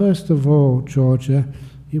 Well, first of all, Georgia,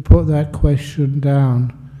 you put that question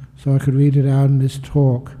down so I could read it out in this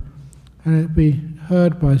talk, and it'd be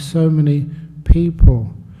heard by so many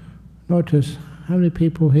people. Not just, how many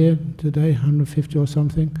people here today, 150 or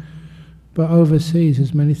something? But overseas,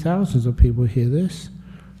 there's many thousands of people hear this.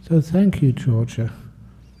 So thank you, Georgia.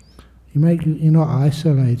 You're not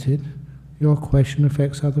isolated. Your question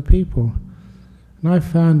affects other people. And I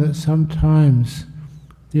found that sometimes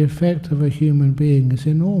the effect of a human being is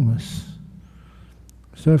enormous.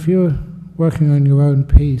 So if you're working on your own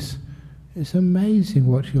peace, it's amazing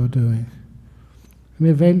what you're doing. And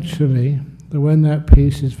eventually, when that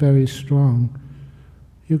peace is very strong,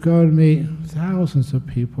 you go and meet thousands of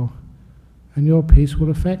people, and your peace will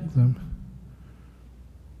affect them.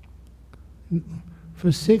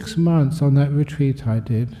 For 6 months on that retreat I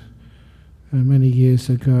did, many years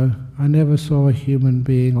ago, I never saw a human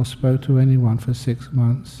being or spoke to anyone for 6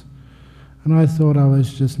 months. And I thought I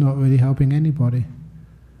was just not really helping anybody.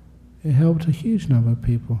 It helped a huge number of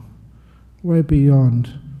people, way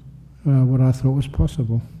beyond what I thought was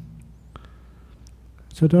possible.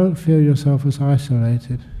 So don't feel yourself as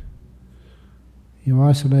isolated. You're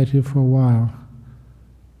isolated for a while,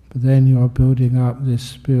 but then you are building up this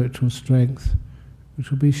spiritual strength,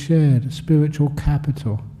 which will be shared, spiritual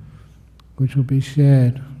capital. which will be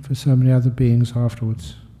shared for so many other beings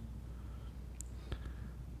afterwards.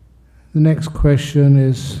 The next question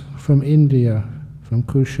is from India, from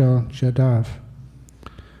Kushal Jadav.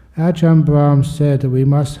 Ajahn Brahm said that we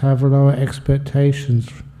must have lower expectations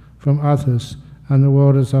from others and the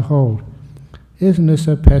world as a whole. Isn't this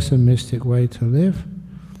a pessimistic way to live?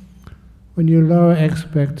 When you lower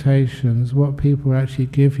expectations, what people actually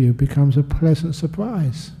give you becomes a pleasant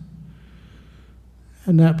surprise.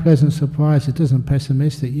 And that pleasant surprise, it isn't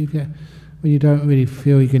pessimistic. You get when you don't really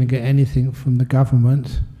feel you're going to get anything from the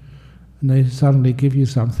government, and they suddenly give you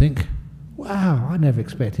something. Wow, I never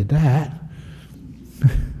expected that.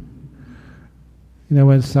 You know,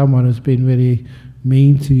 when someone has been really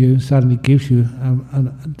mean to you suddenly gives you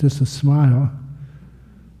just a smile.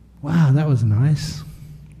 Wow, that was nice.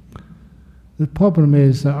 The problem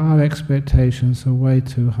is that our expectations are way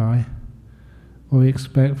too high. What we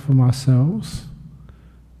expect from ourselves,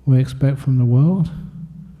 what we expect from the world,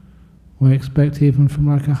 what we expect even from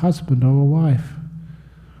like a husband or a wife.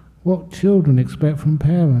 What children expect from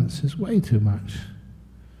parents is way too much.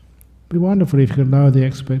 It'd be wonderful if you could lower the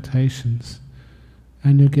expectations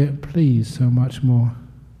and you get pleased so much more.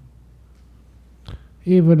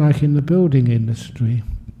 Even like in the building industry,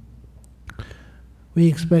 we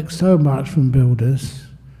expect so much from builders,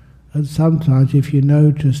 and sometimes if you know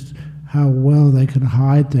just how well they can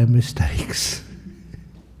hide their mistakes,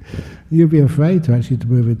 you'll be afraid to actually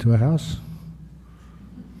move into a house.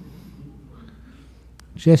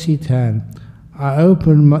 Jesse Tan, I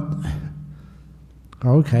opened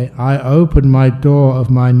my door of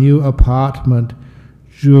my new apartment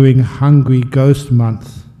during Hungry Ghost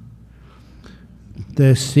Month.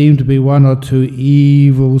 There seemed to be 1 or 2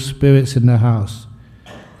 evil spirits in the house.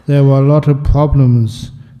 There were a lot of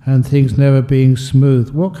problems and things never being smooth.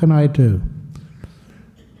 What can I do?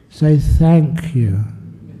 Say thank you,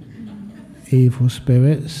 evil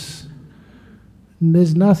spirits.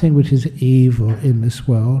 There's nothing which is evil in this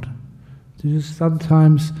world. There's just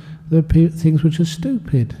sometimes there are things which are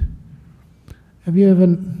stupid. Have you ever...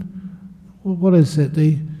 What is it?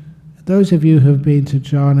 Those of you who have been to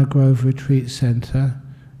Jhana Grove Retreat Centre,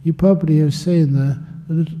 you probably have seen the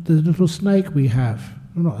little snake we have.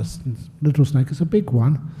 Well, not a little snake, it's a big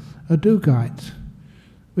one, a dugite,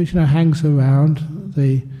 which hangs around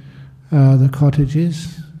the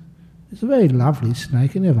cottages. It's a very lovely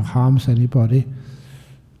snake, it never harms anybody.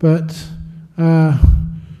 But our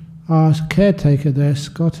caretaker there,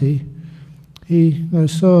 Scotty, he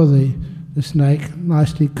saw the snake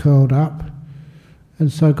nicely curled up,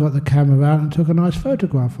 and so got the camera out and took a nice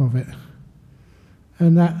photograph of it.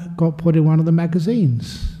 And that got put in one of the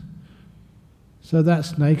magazines. So that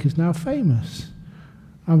snake is now famous.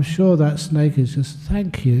 I'm sure that snake is just,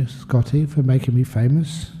 thank you, Scotty, for making me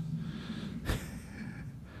famous.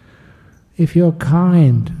 If you're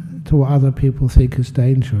kind to what other people think is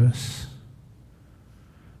dangerous,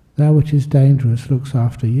 that which is dangerous looks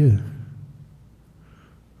after you.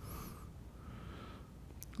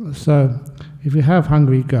 So, if you have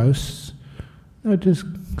hungry ghosts, just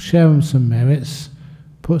share them some merits,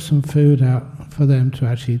 put some food out for them to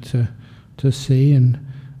actually to see,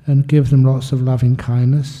 and give them lots of loving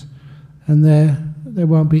kindness, and there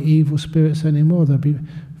won't be evil spirits anymore. They'll be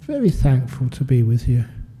very thankful to be with you,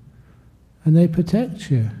 and they protect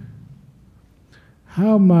you.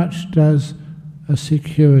 How much does a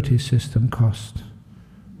security system cost?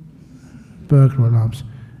 Burglar alarms.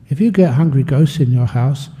 If you get hungry ghosts in your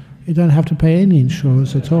house, you don't have to pay any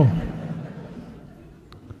insurance at all.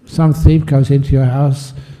 Some thief goes into your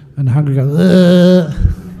house and hungry goes, ugh!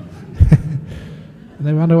 And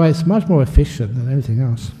they run away. It's much more efficient than anything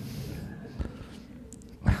else.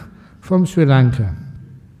 From Sri Lanka.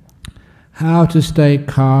 How to stay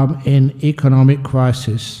calm in economic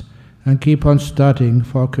crisis and keep on studying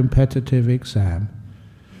for a competitive exam.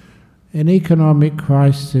 In economic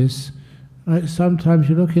crisis, sometimes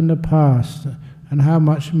you look in the past and how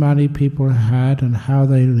much money people had and how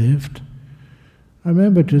they lived. I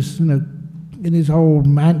remember just, in these old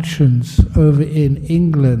mansions over in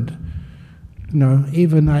England,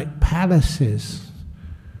 even like palaces.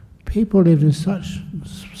 People lived in such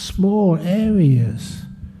small areas.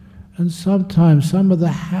 And sometimes some of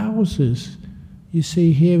the houses you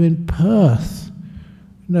see here in Perth,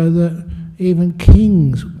 that even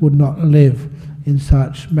kings would not live in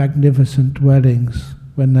such magnificent dwellings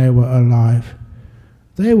when they were alive.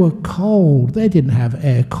 They were cold. They didn't have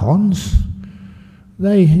air cons.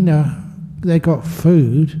 They got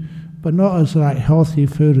food, but not as healthy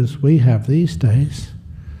food as we have these days.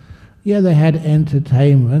 Yeah, they had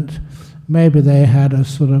entertainment. Maybe they had a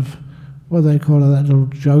sort of, what do they call it, that little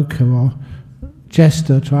joker or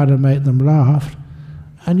jester trying to make them laugh,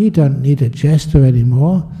 and you don't need a jester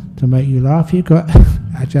anymore to make you laugh. You've got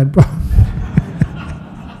Ajahn Brahm.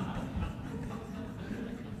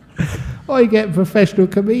 Or you get professional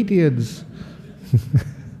comedians.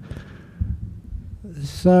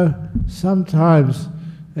 So sometimes,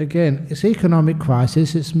 again, it's economic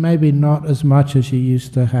crisis. It's maybe not as much as you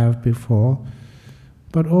used to have before,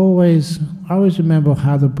 but I always remember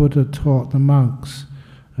how the Buddha taught the monks.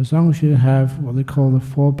 As long as you have what they call the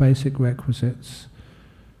 4 basic requisites,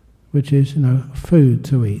 which is, food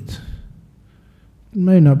to eat. It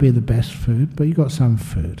may not be the best food, but you got some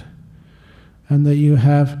food. And that you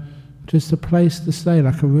have just a place to stay,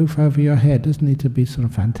 like a roof over your head. Doesn't need to be sort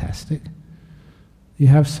of fantastic. You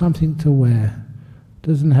have something to wear.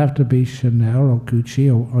 Doesn't have to be Chanel or Gucci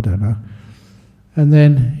or I don't know. And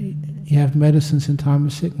then you have medicines in time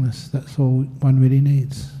of sickness. That's all one really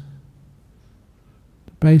needs.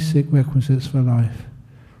 The basic requisites for life.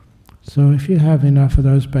 So if you have enough of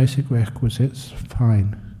those basic requisites,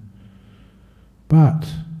 fine. But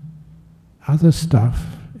other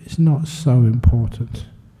stuff is not so important.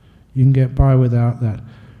 You can get by without that.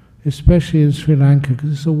 Especially in Sri Lanka,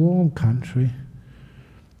 because it's a warm country.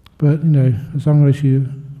 But, as long as you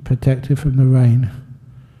protect it from the rain.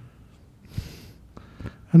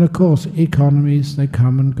 And of course, economies, they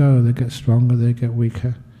come and go. They get stronger, they get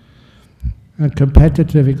weaker. A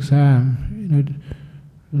competitive exam,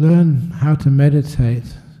 learn how to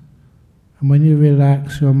meditate. And when you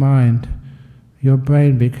relax your mind, your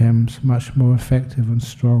brain becomes much more effective and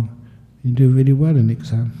strong. You do really well in the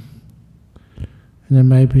exam. And then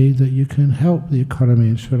maybe that you can help the economy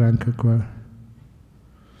in Sri Lanka grow.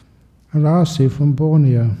 And lastly, from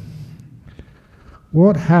Borneo,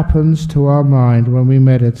 what happens to our mind when we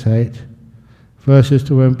meditate versus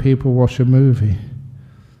to when people watch a movie?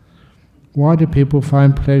 Why do people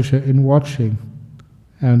find pleasure in watching?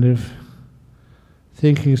 And if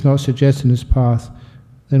thinking is not suggesting this path,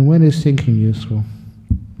 then when is thinking useful?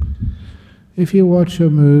 If you watch a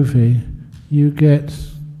movie, you get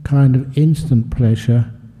kind of instant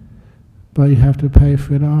pleasure, but you have to pay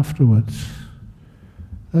for it afterwards.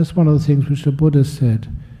 That's one of the things which the Buddha said,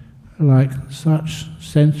 like such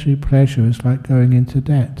sensory pleasure is like going into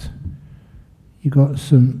debt. You got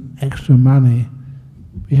some extra money,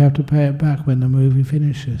 but you have to pay it back when the movie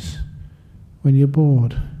finishes, when you're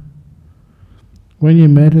bored. When you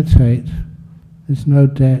meditate, there's no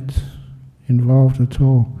debt involved at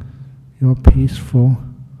all. You're peaceful.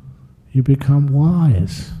 You become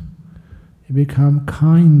wise. You become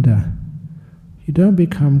kinder. You don't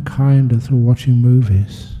become kinder through watching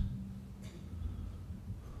movies.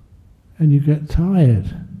 And you get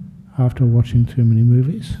tired after watching too many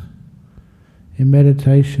movies. In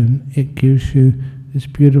meditation, it gives you this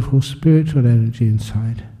beautiful spiritual energy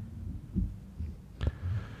inside.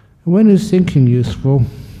 When is thinking useful?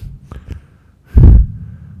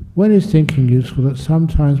 When is thinking useful? That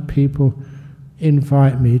sometimes people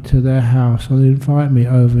invite me to their house, or they invite me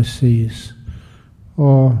overseas.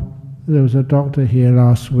 Or there was a doctor here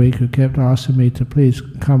last week who kept asking me to please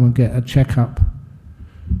come and get a checkup.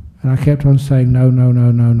 And I kept on saying no, no,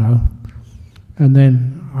 no, no, no. And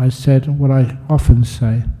then I said what I often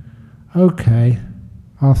say, okay,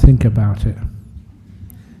 I'll think about it.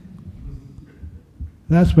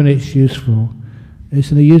 That's when it's useful.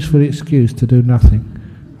 It's a useful excuse to do nothing.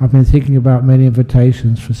 I've been thinking about many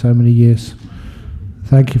invitations for so many years.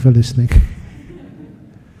 Thank you for listening.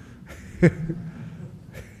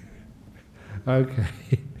 Okay.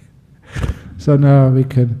 So now we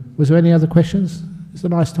can... Was there any other questions? It's a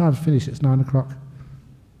nice time to finish. It's 9 o'clock.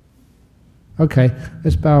 Okay,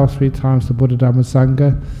 let's bow 3 times to Buddha, Dhamma,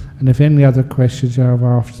 Sangha. And if any other questions you have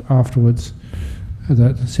afterwards,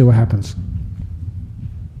 see what happens.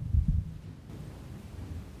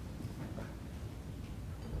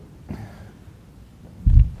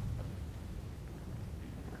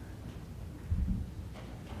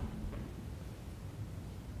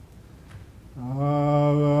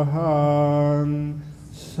 Arahang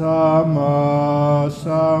Sama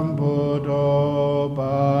Sambuddho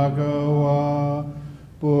Bhagava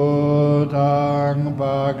Buddhang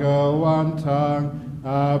Bhagavantang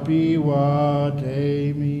Abhivademi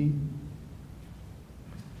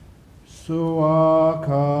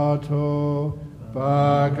Suakato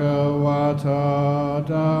Bhagavata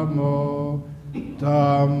Dhammo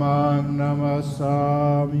Dhammang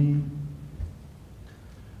Namasami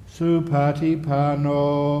Supatipano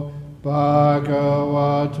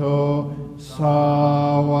Bhagavato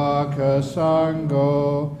Sāvaka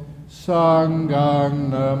Sangho Sanghang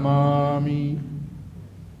Namami